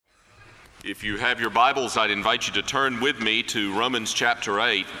If you have your Bibles, I'd invite you to turn with me to Romans chapter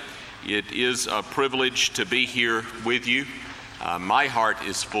 8. It is a privilege to be here with you. My heart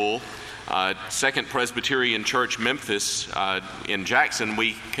is full. Second Presbyterian Church Memphis in Jackson,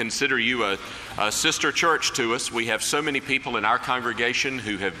 we consider you a sister church to us. We have so many people in our congregation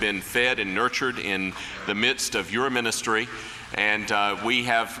who have been fed and nurtured in the midst of your ministry. And we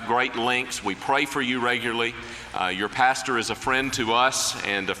have great links. We pray for you regularly. Your pastor is a friend to us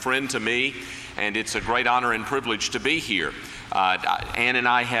and a friend to me, and it's a great honor and privilege to be here. Ann and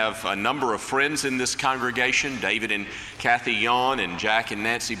I have a number of friends in this congregation, David and Kathy Yawn and Jack and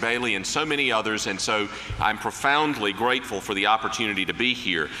Nancy Bailey and so many others, and so I'm profoundly grateful for the opportunity to be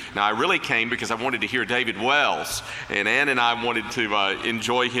here. Now, I really came because I wanted to hear David Wells, and Ann and I wanted to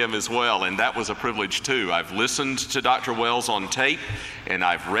enjoy him as well, and that was a privilege too. I've listened to Dr. Wells on tape, and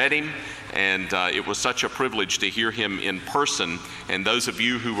I've read him, and it was such a privilege to hear him in person, and those of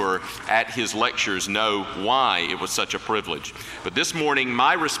you who were at his lectures know why it was such a privilege. But this morning,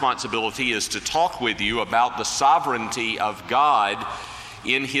 my responsibility is to talk with you about the sovereignty of God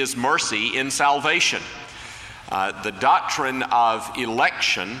in His mercy in salvation. The doctrine of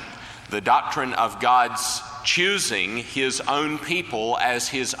election, the doctrine of God's choosing His own people as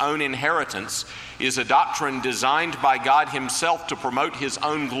His own inheritance, is a doctrine designed by God Himself to promote His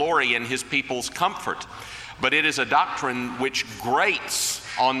own glory and His people's comfort. But it is a doctrine which grates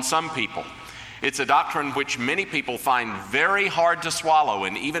on some people. It's a doctrine which many people find very hard to swallow,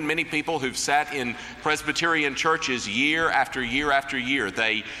 and even many people who've sat in Presbyterian churches year after year after year,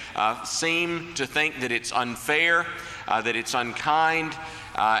 they seem to think that it's unfair, that it's unkind,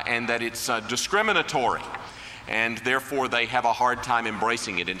 and that it's discriminatory. And therefore they have a hard time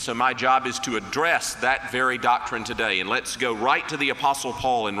embracing it. And so my job is to address that very doctrine today. And let's go right to the Apostle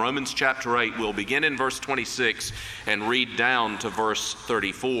Paul in Romans chapter 8. We'll begin in verse 26 and read down to verse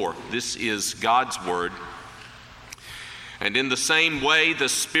 34. This is God's word. And in the same way, the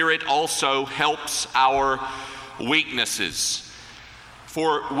Spirit also helps our weaknesses.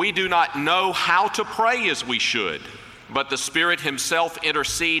 For we do not know how to pray as we should, but the Spirit Himself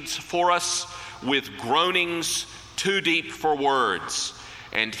intercedes for us with groanings too deep for words.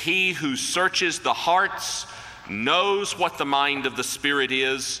 And He who searches the hearts knows what the mind of the Spirit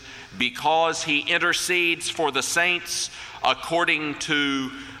is, because He intercedes for the saints according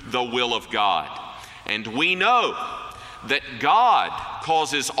to the will of God. And we know that God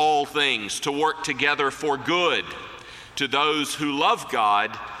causes all things to work together for good to those who love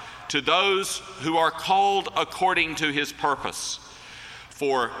God, to those who are called according to His purpose.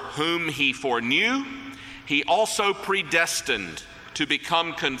 For whom He foreknew, He also predestined to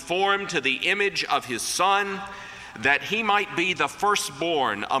become conformed to the image of His Son, that He might be the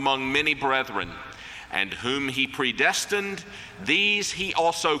firstborn among many brethren. And whom He predestined, these He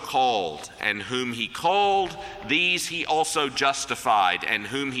also called. And whom He called, these He also justified. And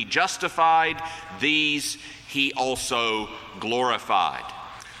whom He justified, these He also glorified.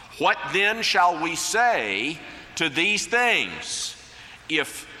 What then shall we say to these things?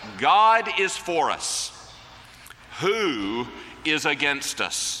 If God is for us, who is against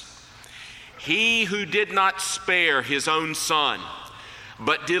us? He who did not spare His own Son,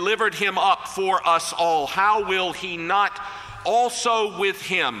 but delivered Him up for us all, how will He not also with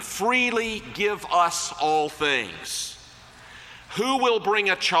Him freely give us all things? Who will bring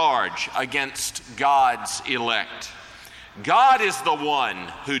a charge against God's elect? God is the one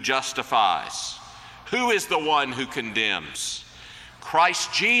who justifies. Who is the one who condemns?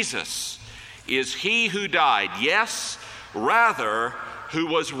 Christ Jesus is He who died, yes, rather, who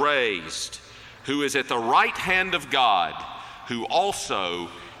was raised, who is at the right hand of God, who also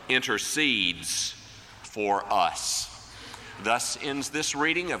intercedes for us. Thus ends this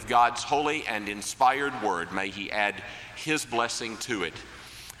reading of God's holy and inspired word. May He add His blessing to it.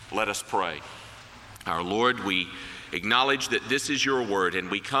 Let us pray. Our Lord, we acknowledge that this is your word, and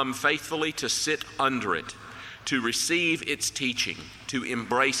we come faithfully to sit under it, to receive its teaching, to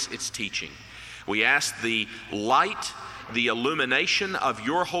embrace its teaching. We ask the light, the illumination of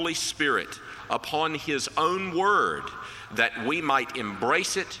your Holy Spirit upon His own word, that we might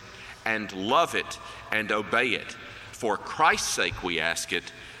embrace it and love it and obey it. For Christ's sake we ask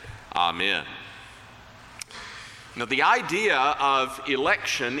it. Amen. Now, the idea of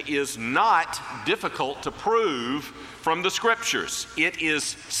election is not difficult to prove from the Scriptures. It is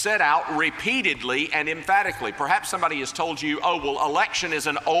set out repeatedly and emphatically. Perhaps somebody has told you, oh, well, election is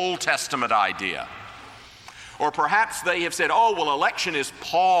an Old Testament idea. Or perhaps they have said, oh, well, election is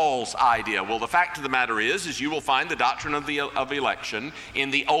Paul's idea. Well, the fact of the matter is you will find the doctrine of election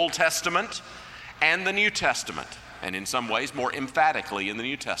in the Old Testament and the New Testament, and in some ways more emphatically in the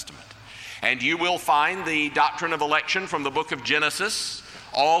New Testament. And you will find the doctrine of election from the book of Genesis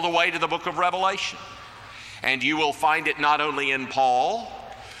all the way to the book of Revelation. And you will find it not only in Paul,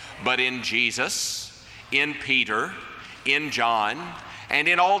 but in Jesus, in Peter, in John, and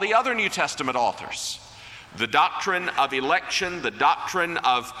in all the other New Testament authors. The doctrine of election, the doctrine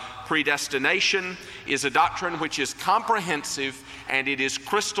of predestination, is a doctrine which is comprehensive and it is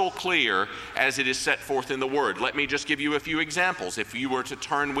crystal clear as it is set forth in the Word. Let me just give you a few examples. If you were to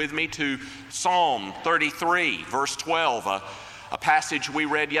turn with me to Psalm 33, verse 12, a passage we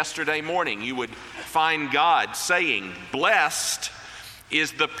read yesterday morning, you would find God saying, "Blessed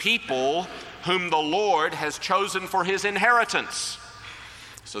is the people whom the Lord has chosen for his inheritance."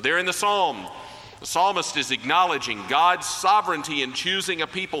 So there in the Psalm, the psalmist is acknowledging God's sovereignty in choosing a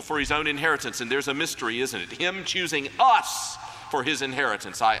people for his own inheritance. And there's a mystery, isn't it? Him choosing us for his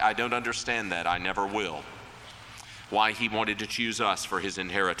inheritance. I don't understand that. I never will. Why he wanted to choose us for his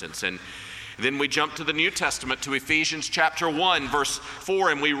inheritance. And then we jump to the New Testament, to Ephesians chapter 1, verse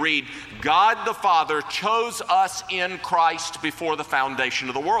 4, and we read, "God the Father chose us in Christ before the foundation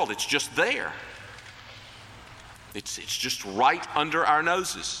of the world." It's just there. It's just right under our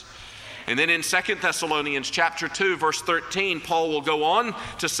noses. And then in 2 Thessalonians chapter 2, verse 13, Paul will go on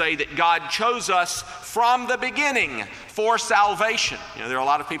to say that God chose us from the beginning for salvation. You know, there are a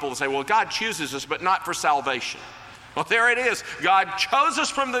lot of people that say, well, God chooses us, but not for salvation. Well, there it is. God chose us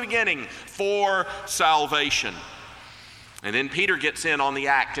from the beginning for salvation. And then Peter gets in on the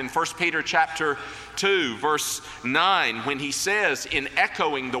act in 1 Peter chapter 2, verse 9, when he says, in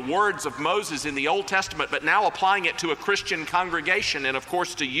echoing the words of Moses in the Old Testament, but now applying it to a Christian congregation, and of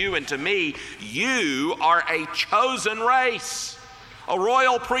course to you and to me, you are a chosen race, a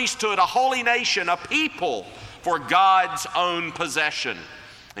royal priesthood, a holy nation, a people for God's own possession.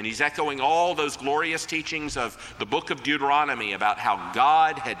 And he's echoing all those glorious teachings of the book of Deuteronomy about how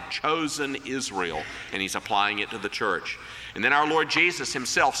God had chosen Israel, and he's applying it to the church. And then our Lord Jesus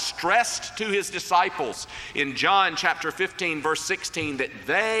himself stressed to his disciples in John chapter 15, verse 16, that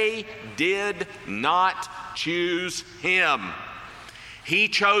they did not choose him. He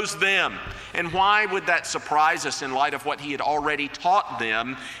chose them. And why would that surprise us in light of what he had already taught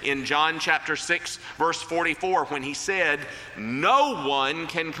them in John chapter 6, verse 44, when he said, "No one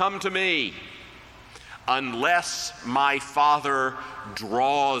can come to me unless my Father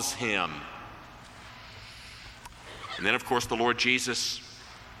draws him." And then, of course, the Lord Jesus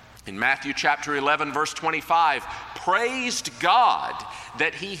in Matthew chapter 11, verse 25, praised God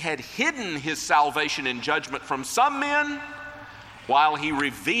that he had hidden his salvation and judgment from some men while he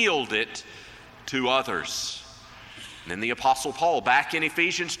revealed it to others. And then the Apostle Paul, back in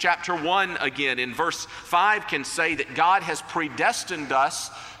Ephesians chapter 1 again, in verse 5, can say that God has predestined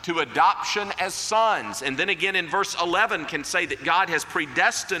us to adoption as sons. And then again in verse 11 can say that God has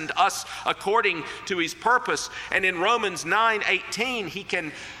predestined us according to his purpose. And in Romans 9:18, he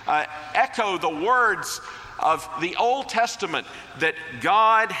can echo the words of the Old Testament that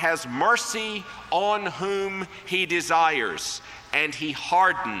God has mercy on whom he desires, and he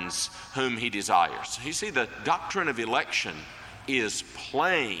hardens whom he desires. You see, the doctrine of election is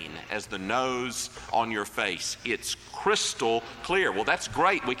plain as the nose on your face. It's crystal clear. Well, that's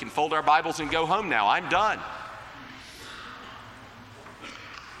great. We can fold our Bibles and go home now. I'm done.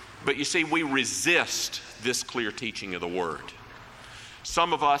 But you see, we resist this clear teaching of the Word.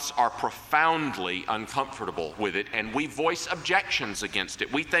 Some of us are profoundly uncomfortable with it, and we voice objections against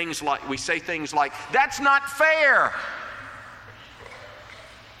it. We say things like, "That's not fair."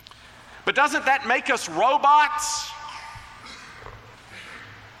 But doesn't that make us robots?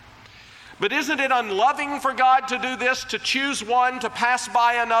 But isn't it unloving for God to do this, to choose one to pass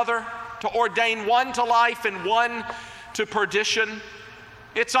by another, to ordain one to life and one to perdition?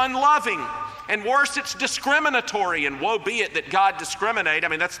 It's unloving. And worse, it's discriminatory, and woe be it that God discriminate. I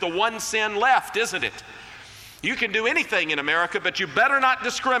mean, that's the one sin left, isn't it? You can do anything in America, but you better not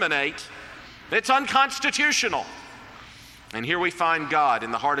discriminate. It's unconstitutional. And here we find God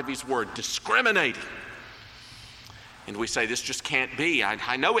in the heart of his word discriminating. And we say, this just can't be.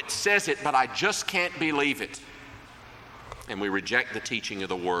 I know it says it, but I just can't believe it. And we reject the teaching of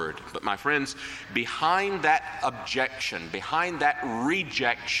the word. But my friends, behind that objection, behind that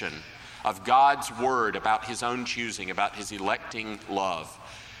rejection of God's word about his own choosing, about his electing love,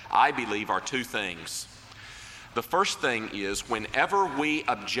 I believe are two things. The first thing is, whenever we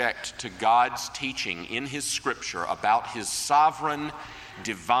object to God's teaching in his scripture about his sovereign,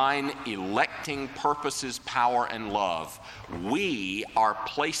 divine, electing purposes, power, and love, we are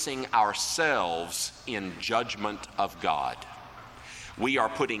placing ourselves in judgment of God. We are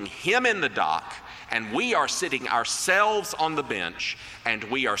putting him in the dock, and we are sitting ourselves on the bench, and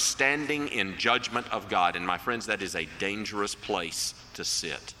we are standing in judgment of God. And my friends, that is a dangerous place to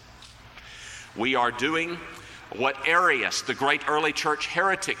sit. We are doing what Arius, the great early church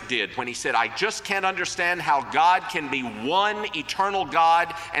heretic, did when he said, I just can't understand how God can be one eternal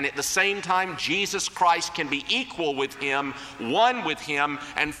God and at the same time Jesus Christ can be equal with him, one with him,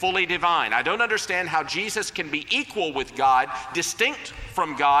 and fully divine. I don't understand how Jesus can be equal with God, distinct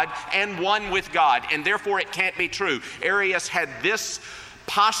from God, and one with God, and therefore it can't be true. Arius had this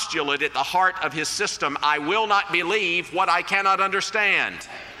postulate at the heart of his system: I will not believe what I cannot understand.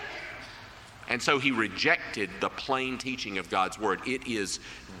 And so he rejected the plain teaching of God's word. It is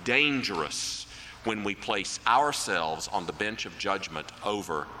dangerous when we place ourselves on the bench of judgment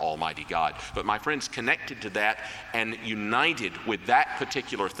over Almighty God. But my friends, connected to that and united with that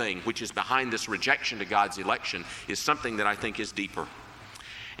particular thing, which is behind this rejection to God's election, is something that I think is deeper.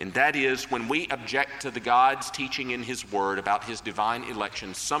 And that is, when we object to the God's teaching in his word about his divine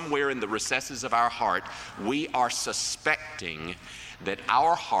election, somewhere in the recesses of our heart, we are suspecting that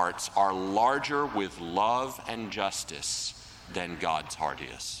our hearts are larger with love and justice than God's heart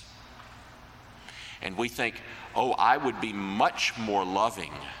is. And we think, oh, I would be much more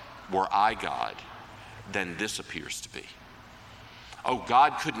loving were I God than this appears to be. Oh,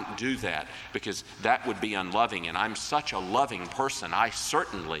 God couldn't do that because that would be unloving, and I'm such a loving person. I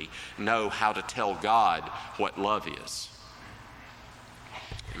certainly know how to tell God what love is.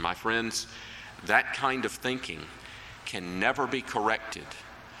 And my friends, that kind of thinking can never be corrected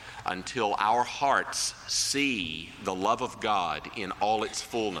until our hearts see the love of God in all its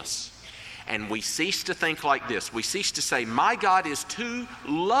fullness. And we cease to think like this. We cease to say, my God is too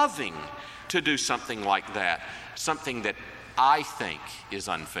loving to do something like that, something that I think is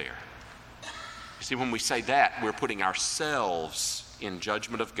unfair. You see, when we say that, we're putting ourselves in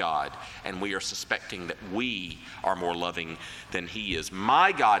judgment of God, and we are suspecting that we are more loving than he is.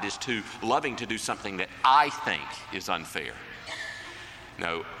 My God is too loving to do something that I think is unfair.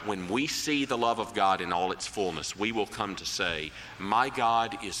 No, when we see the love of God in all its fullness, we will come to say, my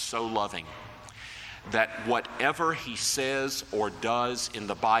God is so loving that whatever he says or does in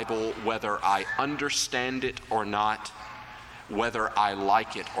the Bible, whether I understand it or not, whether I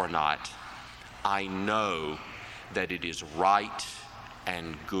like it or not, I know that it is right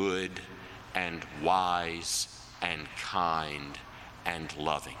and good and wise and kind and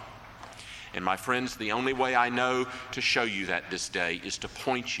loving. And my friends, the only way I know to show you that this day is to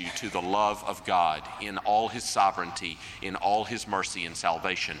point you to the love of God in all his sovereignty, in all his mercy and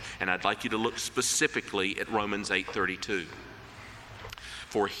salvation. And I'd like you to look specifically at Romans 8:32.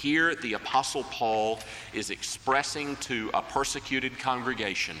 For here the Apostle Paul is expressing to a persecuted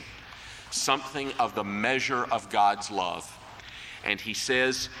congregation something of the measure of God's love. And he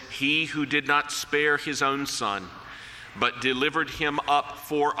says, he who did not spare his own son, but delivered him up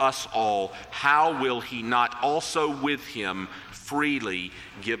for us all, how will he not also with him freely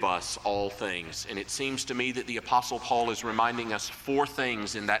give us all things? And it seems to me that the Apostle Paul is reminding us four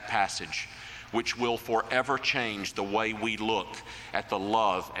things in that passage which will forever change the way we look at the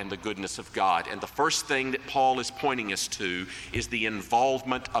love and the goodness of God. And the first thing that Paul is pointing us to is the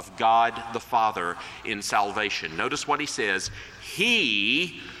involvement of God the Father in salvation. Notice what he says,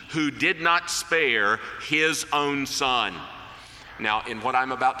 he who did not spare his own son. Now, in what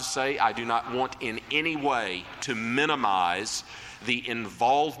I'm about to say, I do not want in any way to minimize the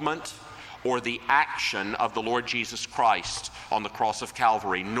involvement or the action of the Lord Jesus Christ on the cross of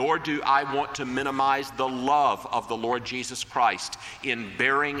Calvary, nor do I want to minimize the love of the Lord Jesus Christ in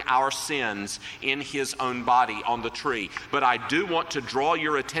bearing our sins in his own body on the tree. But I do want to draw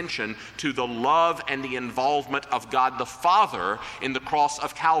your attention to the love and the involvement of God the Father in the cross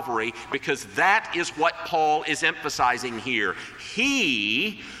of Calvary, because that is what Paul is emphasizing here.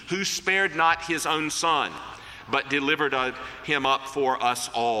 He who spared not his own son, but delivered him up for us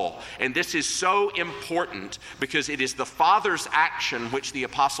all. And this is so important because it is the Father's action which the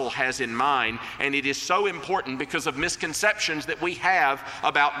apostle has in mind, and it is so important because of misconceptions that we have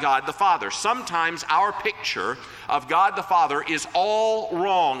about God the Father. Sometimes our picture of God the Father is all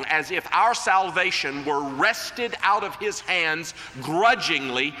wrong, as if our salvation were wrested out of his hands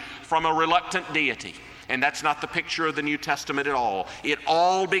grudgingly from a reluctant deity. And that's not the picture of the New Testament at all. It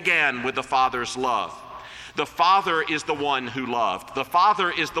all began with the Father's love. The Father is the one who loved. The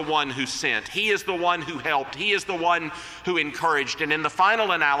Father is the one who sent. He is the one who helped. He is the one who encouraged. And in the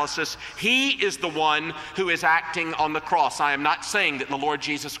final analysis, He is the one who is acting on the cross. I am not saying that the Lord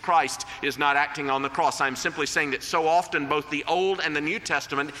Jesus Christ is not acting on the cross. I am simply saying that so often both the Old and the New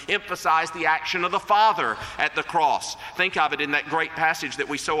Testament emphasize the action of the Father at the cross. Think of it in that great passage that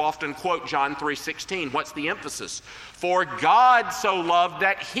we so often quote, John 3:16. What's the emphasis? For God so loved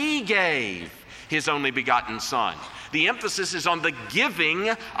that He gave His only begotten Son. The emphasis is on the giving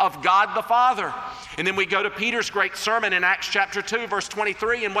of God the Father. And then we go to Peter's great sermon in Acts chapter 2, verse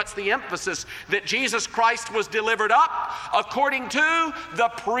 23, and what's the emphasis? That Jesus Christ was delivered up according to the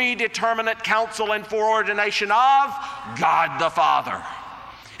predeterminate counsel and foreordination of God the Father.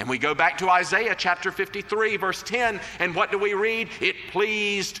 And we go back to Isaiah chapter 53, verse 10, and what do we read? It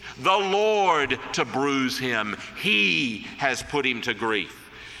pleased the Lord to bruise Him. He has put Him to grief.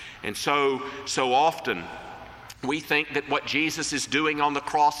 And so often we think that what Jesus is doing on the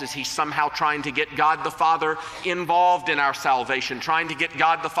cross is He's somehow trying to get God the Father involved in our salvation, trying to get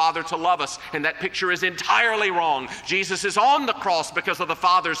God the Father to love us. And that picture is entirely wrong. Jesus is on the cross because of the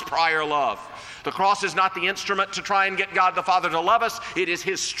Father's prior love. The cross is not the instrument to try and get God the Father to love us. It is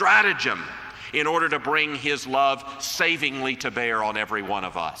His stratagem in order to bring His love savingly to bear on every one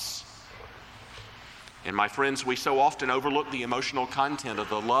of us. And my friends, we so often overlook the emotional content of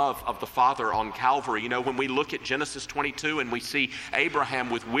the love of the Father on Calvary. You know, when we look at Genesis 22 and we see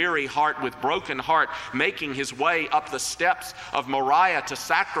Abraham with weary heart, with broken heart, making his way up the steps of Moriah to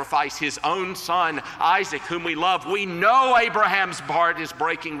sacrifice his own son, Isaac, whom we love, we know Abraham's heart is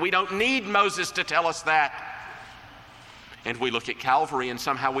breaking. We don't need Moses to tell us that. And we look at Calvary and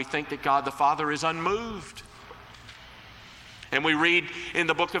somehow we think that God the Father is unmoved. And we read in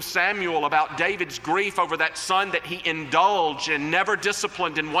the book of Samuel about David's grief over that son that he indulged and never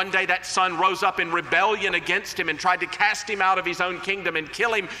disciplined. And one day that son rose up in rebellion against him and tried to cast him out of his own kingdom and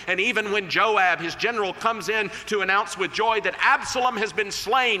kill him. And even when Joab, his general, comes in to announce with joy that Absalom has been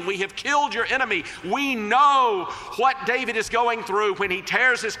slain, we have killed your enemy, we know what David is going through when he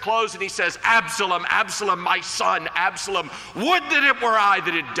tears his clothes and he says, Absalom, Absalom, my son, Absalom, would that it were I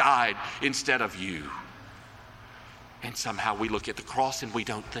that had died instead of you. And somehow we look at the cross and we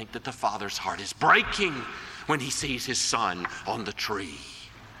don't think that the Father's heart is breaking when He sees His Son on the tree.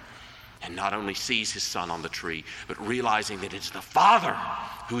 And not only sees His Son on the tree, but realizing that it's the Father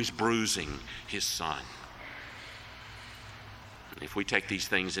who is bruising His Son. If we take these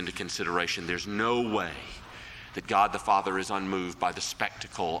things into consideration, there's no way that God the Father is unmoved by the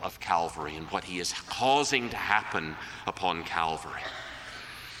spectacle of Calvary and what He is causing to happen upon Calvary.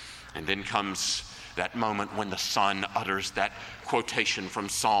 And then comes that moment when the Son utters that quotation from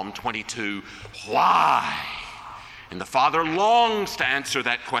Psalm 22, why? And the Father longs to answer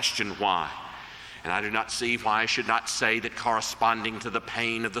that question, why? And I do not see why I should not say that corresponding to the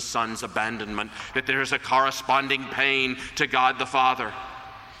pain of the Son's abandonment, that there is a corresponding pain to God the Father.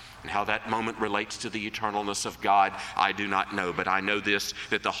 And how that moment relates to the eternalness of God, I do not know. But I know this,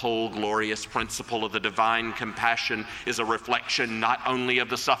 that the whole glorious principle of the divine compassion is a reflection not only of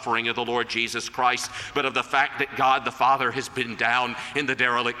the suffering of the Lord Jesus Christ, but of the fact that God the Father has been down in the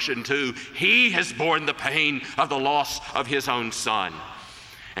dereliction too. He has borne the pain of the loss of His own Son.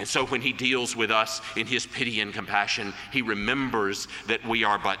 And so when He deals with us in His pity and compassion, He remembers that we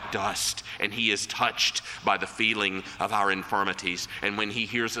are but dust, and He is touched by the feeling of our infirmities. And when He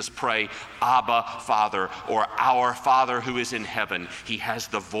hears us pray, Abba, Father, or our Father who is in heaven, He has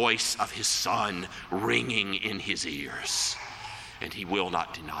the voice of His Son ringing in His ears. And He will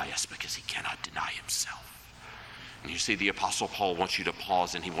not deny us because He cannot deny Himself. And you see, the Apostle Paul wants you to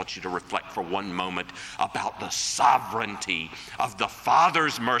pause and he wants you to reflect for one moment about the sovereignty of the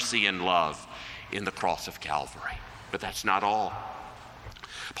Father's mercy and love in the cross of Calvary. But that's not all.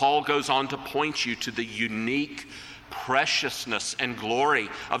 Paul goes on to point you to the unique preciousness and glory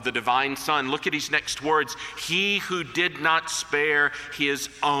of the divine Son. Look at his next words. He who did not spare His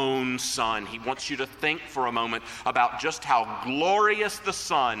own Son. He wants you to think for a moment about just how glorious the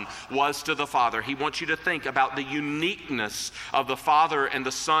Son was to the Father. He wants you to think about the uniqueness of the Father and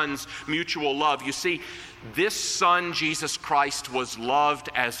the Son's mutual love. You see, this Son, Jesus Christ, was loved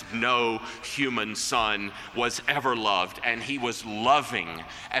as no human son was ever loved, and He was loving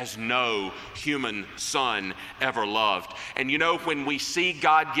as no human son ever loved. And you know, when we see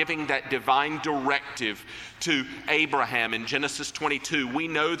God giving that divine directive to Abraham in Genesis 22, we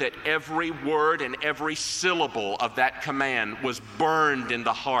know that every word and every syllable of that command was burned in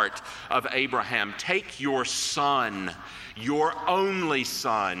the heart of Abraham. Take your son, your only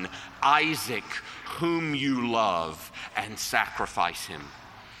son, Isaac, whom you love, and sacrifice him.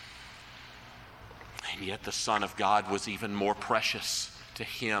 And yet the Son of God was even more precious to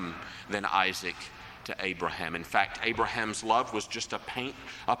him than Isaac to Abraham. In fact, Abraham's love was just a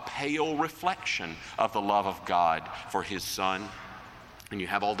pale reflection of the love of God for his son. And you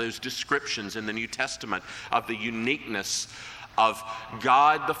have all those descriptions in the New Testament of the uniqueness of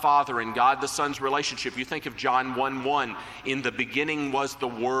God the Father and God the Son's relationship. You think of John 1:1, in the beginning was the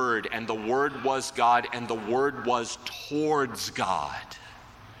Word, and the Word was God, and the Word was towards God.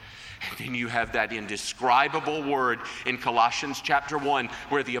 And then you have that indescribable word in Colossians chapter 1,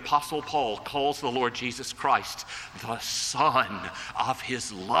 where the Apostle Paul calls the Lord Jesus Christ the Son of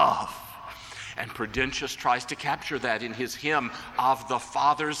his love. And Prudentius tries to capture that in his hymn, of the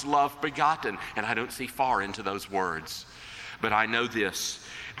Father's love begotten. And I don't see far into those words. But I know this,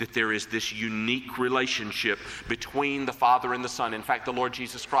 that there is this unique relationship between the Father and the Son. In fact, the Lord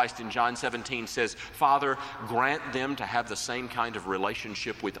Jesus Christ in John 17 says, Father, grant them to have the same kind of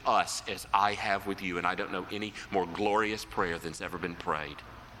relationship with us as I have with you. And I don't know any more glorious prayer that's ever been prayed.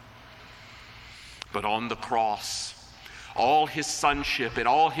 But on the cross, all his sonship and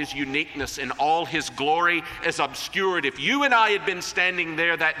all his uniqueness and all his glory is obscured. If you and I had been standing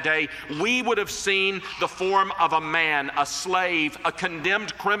there that day, we would have seen the form of a man, a slave, a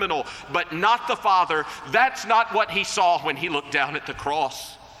condemned criminal, but not the Father. That's not what he saw when he looked down at the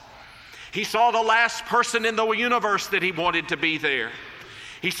cross. He saw the last person in the universe that he wanted to be there.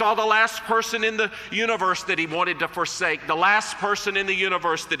 He saw the last person in the universe that he wanted to forsake, the last person in the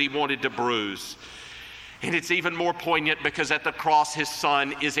universe that he wanted to bruise. And it's even more poignant because at the cross, his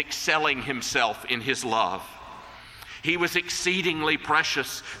Son is excelling himself in his love. He was exceedingly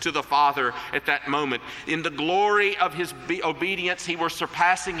precious to the Father at that moment. In the glory of his obedience, he was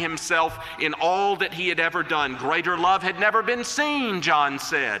surpassing himself in all that he had ever done. Greater love had never been seen, John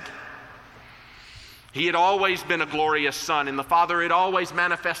said. He had always been a glorious Son, and the Father had always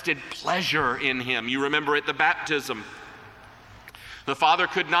manifested pleasure in him. You remember at the baptism, the Father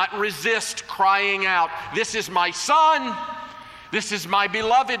could not resist crying out, "This is my Son, this is my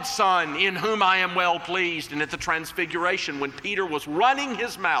beloved Son, in whom I am well pleased." And at the Transfiguration, when Peter was running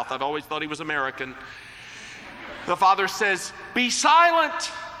his mouth, I've always thought he was American, the Father says, "Be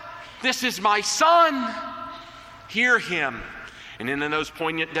silent, this is my Son, hear him." And in those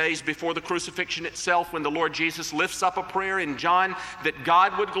poignant days before the crucifixion itself, when the Lord Jesus lifts up a prayer in John that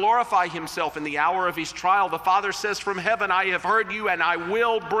God would glorify himself in the hour of his trial, the Father says from heaven, "I have heard you, and I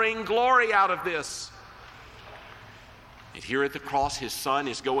will bring glory out of this." And here at the cross, his Son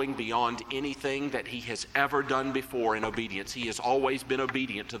is going beyond anything that he has ever done before in obedience. He has always been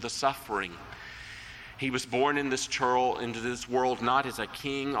obedient to the suffering. He was born into this world not as a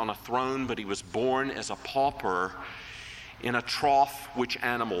king on a throne, but he was born as a pauper in a trough which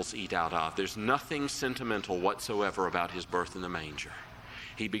animals eat out of. There's nothing sentimental whatsoever about his birth in the manger.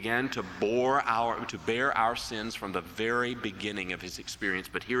 He began to bear our sins from the very beginning of his experience.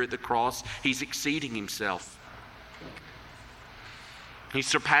 But here at the cross, he's exceeding himself. He's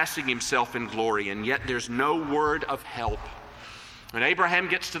surpassing himself in glory, and yet there's no word of help. When Abraham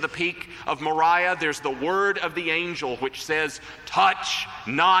gets to the peak of Moriah, there's the word of the angel which says, "Touch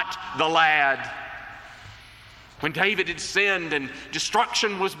not the lad." When David had sinned and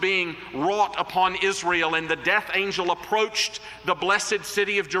destruction was being wrought upon Israel and the death angel approached the blessed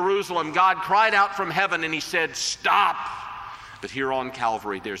city of Jerusalem, God cried out from heaven and he said, "Stop." But here on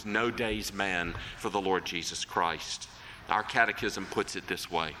Calvary, there's no day's man for the Lord Jesus Christ. Our catechism puts it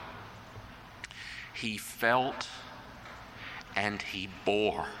this way: He felt and he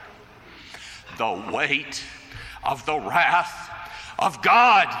bore the weight of the wrath of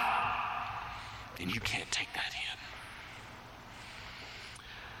God. And you can't take that in.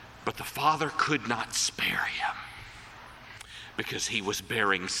 But the Father could not spare him because he was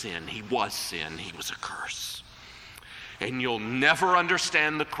bearing sin. He was sin. He was a curse. And you'll never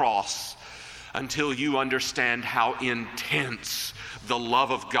understand the cross until you understand how intense the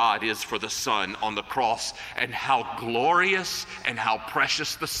love of God is for the Son on the cross, and how glorious and how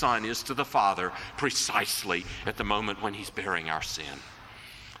precious the Son is to the Father precisely at the moment when he's bearing our sin.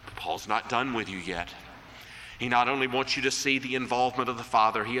 But Paul's not done with you yet. He not only wants you to see the involvement of the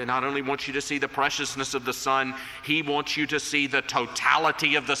Father, he not only wants you to see the preciousness of the Son, he wants you to see the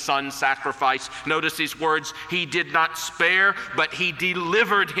totality of the Son's sacrifice. Notice his words, "He did not spare, but he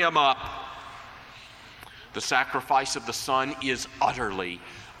delivered him up." The sacrifice of the Son is utterly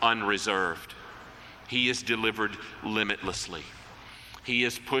unreserved. He is delivered limitlessly. He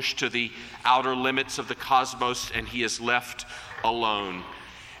is pushed to the outer limits of the cosmos, and he is left alone.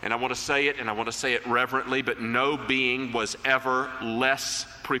 And I want to say it, and I want to say it reverently, but no being was ever less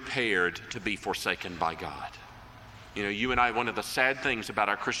prepared to be forsaken by God. You know, you and I, one of the sad things about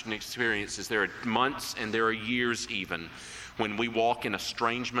our Christian experience is there are months and there are years even when we walk in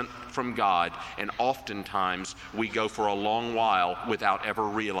estrangement from God, and oftentimes we go for a long while without ever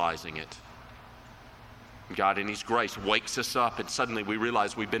realizing it. God in His grace wakes us up, and suddenly we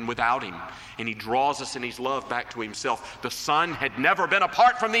realize we've been without Him, and He draws us in His love back to Himself. The Son had never been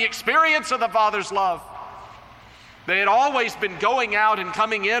apart from the experience of the Father's love. They had always been going out and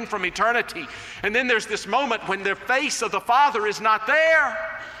coming in from eternity. And then there's this moment when the face of the Father is not there.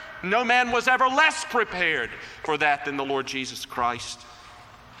 No man was ever less prepared for that than the Lord Jesus Christ.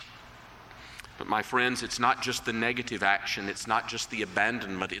 But my friends, it's not just the negative action, it's not just the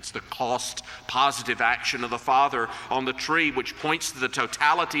abandonment, it's the cost positive action of the Father on the tree, which points to the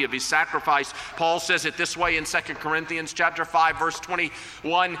totality of His sacrifice. Paul says it this way in 2 Corinthians chapter 5, verse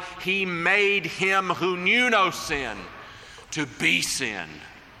 21, He made Him who knew no sin to be sin,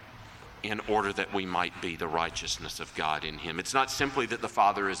 in order that we might be the righteousness of God in Him. It's not simply that the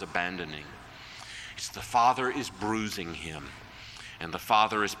Father is abandoning, it's the Father is bruising Him. And the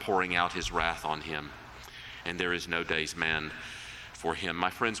Father is pouring out His wrath on Him. And there is no day's man for Him.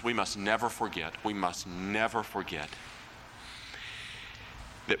 My friends, we must never forget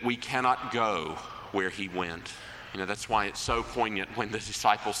that we cannot go where He went. You know, that's why it's so poignant when the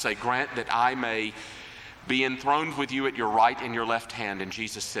disciples say, "Grant that I may be enthroned with you at your right and your left hand." And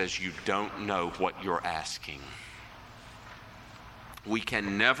Jesus says, "You don't know what you're asking." We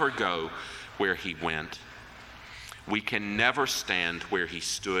can never go where He went. We can never stand where He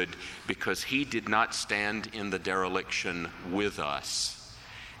stood, because He did not stand in the dereliction with us.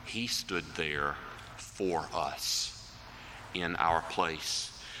 He stood there for us in our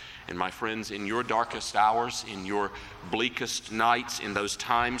place. And my friends, in your darkest hours, in your bleakest nights, in those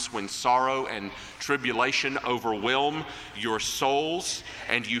times when sorrow and tribulation overwhelm your souls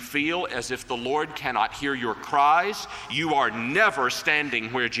and you feel as if the Lord cannot hear your cries, you are never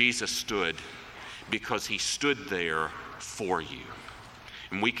standing where Jesus stood, because He stood there for you.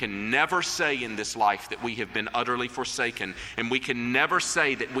 And we can never say in this life that we have been utterly forsaken, and we can never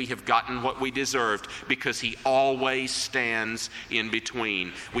say that we have gotten what we deserved, because He always stands in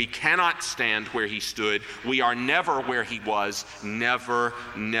between. We cannot stand where He stood. We are never where He was. Never,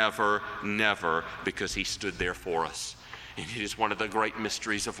 never, never, because He stood there for us. And it is one of the great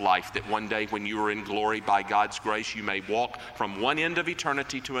mysteries of life that one day when you are in glory by God's grace, you may walk from one end of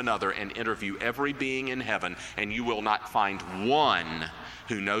eternity to another and interview every being in heaven, and you will not find one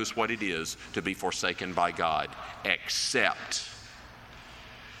who knows what it is to be forsaken by God except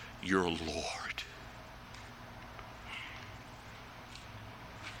your Lord.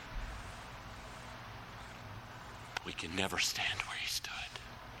 We can never stand where He stood.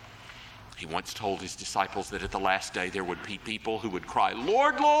 He once told His disciples that at the last day there would be people who would cry,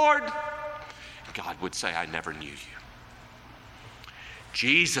 "Lord, Lord." And God would say, "I never knew you."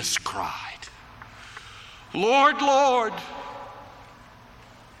 Jesus cried, "Lord, Lord,"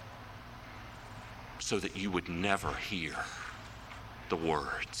 so that you would never hear the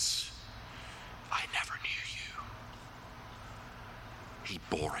words, "I never knew you." He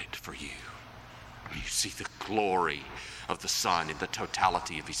bore it for you. You see the glory of the Son in the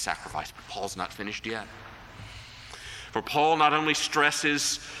totality of His sacrifice. But Paul's not finished yet. For Paul not only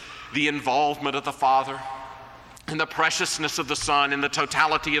stresses the involvement of the Father and the preciousness of the Son and the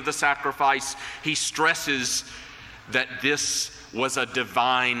totality of the sacrifice, he stresses that this was a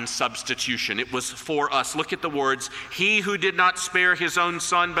divine substitution. It was for us. Look at the words, "He who did not spare His own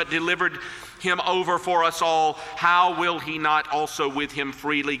Son, but delivered Him over for us all, how will He not also with Him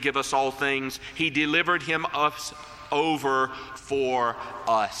freely give us all things? He delivered Him over for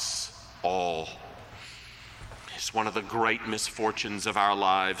us all." It's one of the great misfortunes of our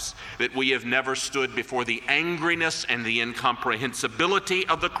lives that we have never stood before the angriness and the incomprehensibility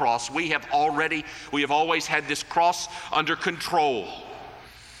of the cross. We have always had this cross under control.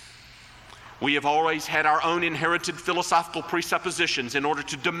 We have always had our own inherited philosophical presuppositions in order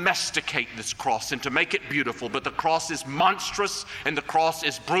to domesticate this cross and to make it beautiful. But the cross is monstrous, and the cross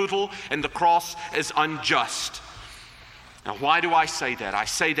is brutal, and the cross is unjust. Now, why do I say that? I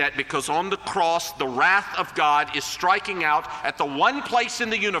say that because on the cross, the wrath of God is striking out at the one place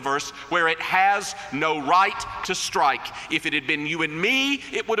in the universe where it has no right to strike. If it had been you and me,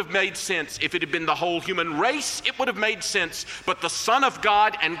 it would have made sense. If it had been the whole human race, it would have made sense. But the Son of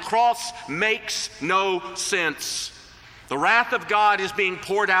God and cross makes no sense. The wrath of God is being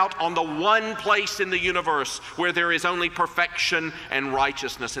poured out on the one place in the universe where there is only perfection and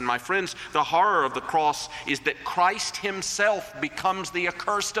righteousness. And my friends, the horror of the cross is that Christ Himself becomes the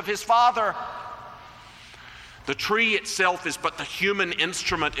accursed of His Father. The tree itself is but the human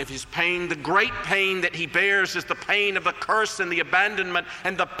instrument of his pain. The great pain that he bears is the pain of the curse and the abandonment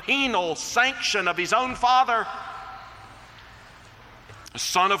and the penal sanction of his own Father. The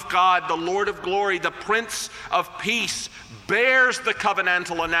Son of God, the Lord of glory, the Prince of peace, bears the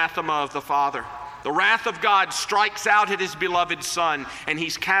covenantal anathema of the Father. The wrath of God strikes out at his beloved Son, and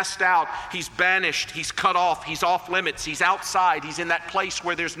he's cast out, he's banished, he's cut off, he's off limits, he's outside, he's in that place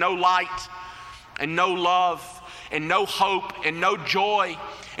where there's no light and no love and no hope and no joy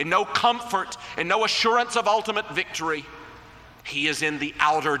and no comfort and no assurance of ultimate victory. He is in the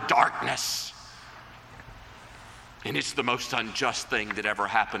outer darkness. And it's the most unjust thing that ever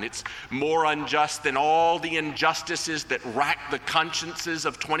happened. It's more unjust than all the injustices that rack the consciences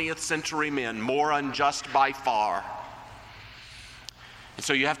of 20th century men. More unjust by far. And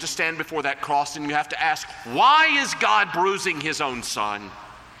so you have to stand before that cross and you have to ask, why is God bruising his own Son?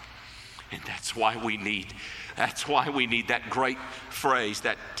 And that's why we need that great phrase,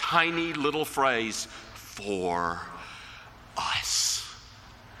 that tiny little phrase, for us.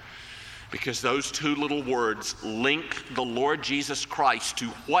 Because those two little words link the Lord Jesus Christ to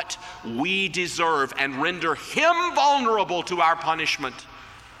what we deserve and render him vulnerable to our punishment.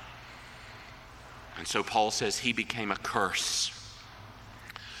 And so Paul says he became a curse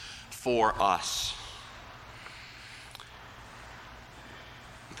for us.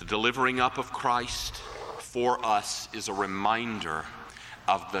 The delivering up of Christ for us is a reminder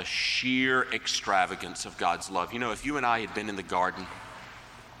of the sheer extravagance of God's love. You know, if you and I had been in the garden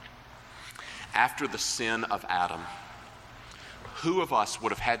after the sin of Adam, who of us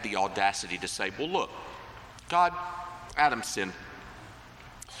would have had the audacity to say, well, look, God, Adam sinned.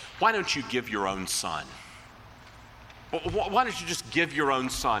 Why don't you give your own Son? Why don't you just give your own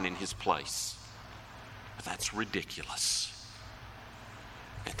Son in his place? That's ridiculous.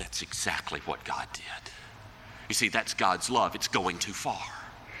 And that's exactly what God did. You see, that's God's love. It's going too far.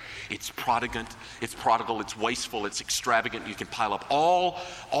 It's prodigal, it's wasteful, it's extravagant. You can pile up all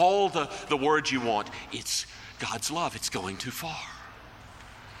the words you want. It's God's love. It's going too far.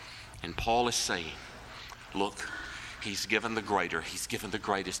 And Paul is saying, look, he's given the greater, he's given the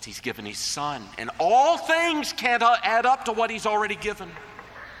greatest, he's given his Son. And all things can't add up to what he's already given.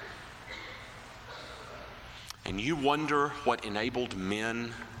 And you wonder what enabled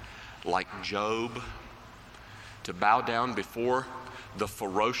men like Job to bow down before the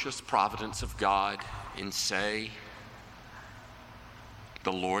ferocious providence of God and say,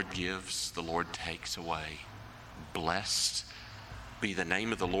 the Lord gives, the Lord takes away. Blessed be the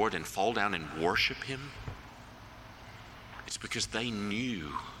name of the Lord, and fall down and worship him. It's because they knew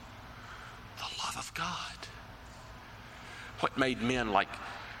the love of God. What made men like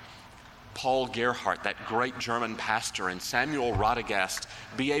Paul Gerhardt, that great German pastor, and Samuel Radagast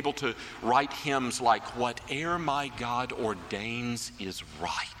be able to write hymns like, whate'er my God ordains is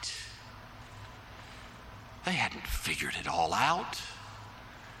right. They hadn't figured it all out.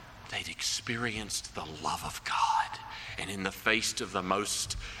 They'd experienced the love of God. And in the face of the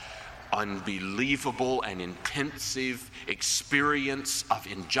most unbelievable and intensive experience of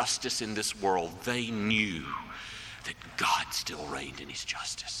injustice in this world, they knew that God still reigned in his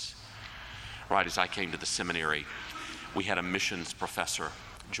justice. Right as I came to the seminary, we had a missions professor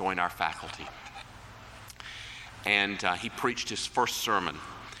join our faculty. And he preached his first sermon,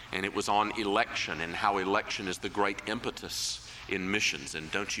 and it was on election and how election is the great impetus in missions.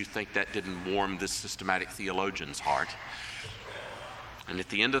 And don't you think that didn't warm this systematic theologian's heart? And at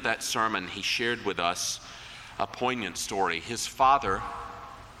the end of that sermon, he shared with us a poignant story. His father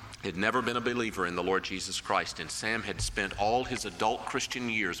had never been a believer in the Lord Jesus Christ, and Sam had spent all his adult Christian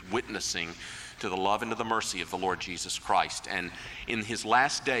years witnessing to the love and to the mercy of the Lord Jesus Christ. And in his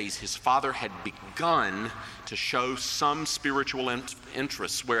last days, his father had begun to show some spiritual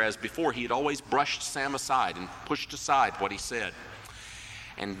interests, whereas before he had always brushed Sam aside and pushed aside what he said.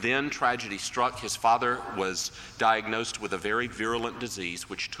 And then tragedy struck. His father was diagnosed with a very virulent disease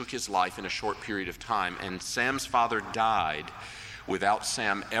which took his life in a short period of time, and Sam's father died without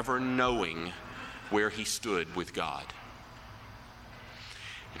Sam ever knowing where he stood with God.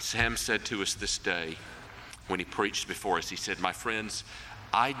 And Sam said to us this day, when he preached before us, he said, my friends,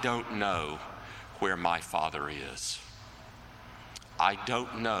 I don't know where my father is. I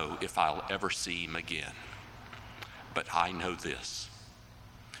don't know if I'll ever see him again. But I know this,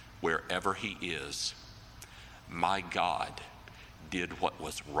 wherever he is, my God did what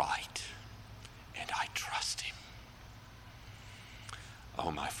was right, and I trust him. Oh,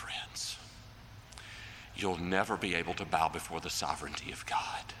 my friends, you'll never be able to bow before the sovereignty of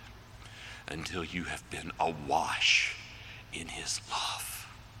God until you have been awash in his love.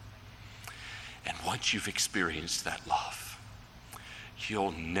 And once you've experienced that love,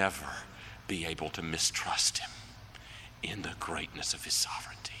 you'll never be able to mistrust him in the greatness of his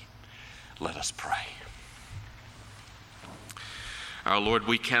sovereignty. Let us pray. Our Lord,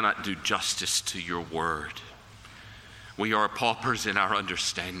 we cannot do justice to your word. We are paupers in our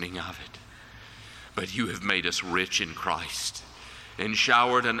understanding of it. But you have made us rich in Christ and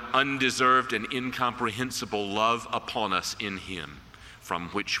showered an undeserved and incomprehensible love upon us in him, from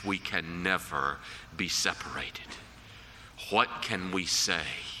which we can never be separated. What can we say?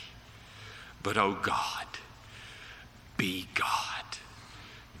 But, oh God, be God.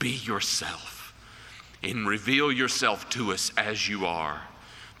 Be yourself and reveal yourself to us as you are,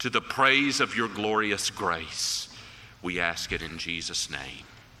 to the praise of your glorious grace. We ask it in Jesus' name.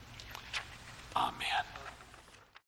 Amen.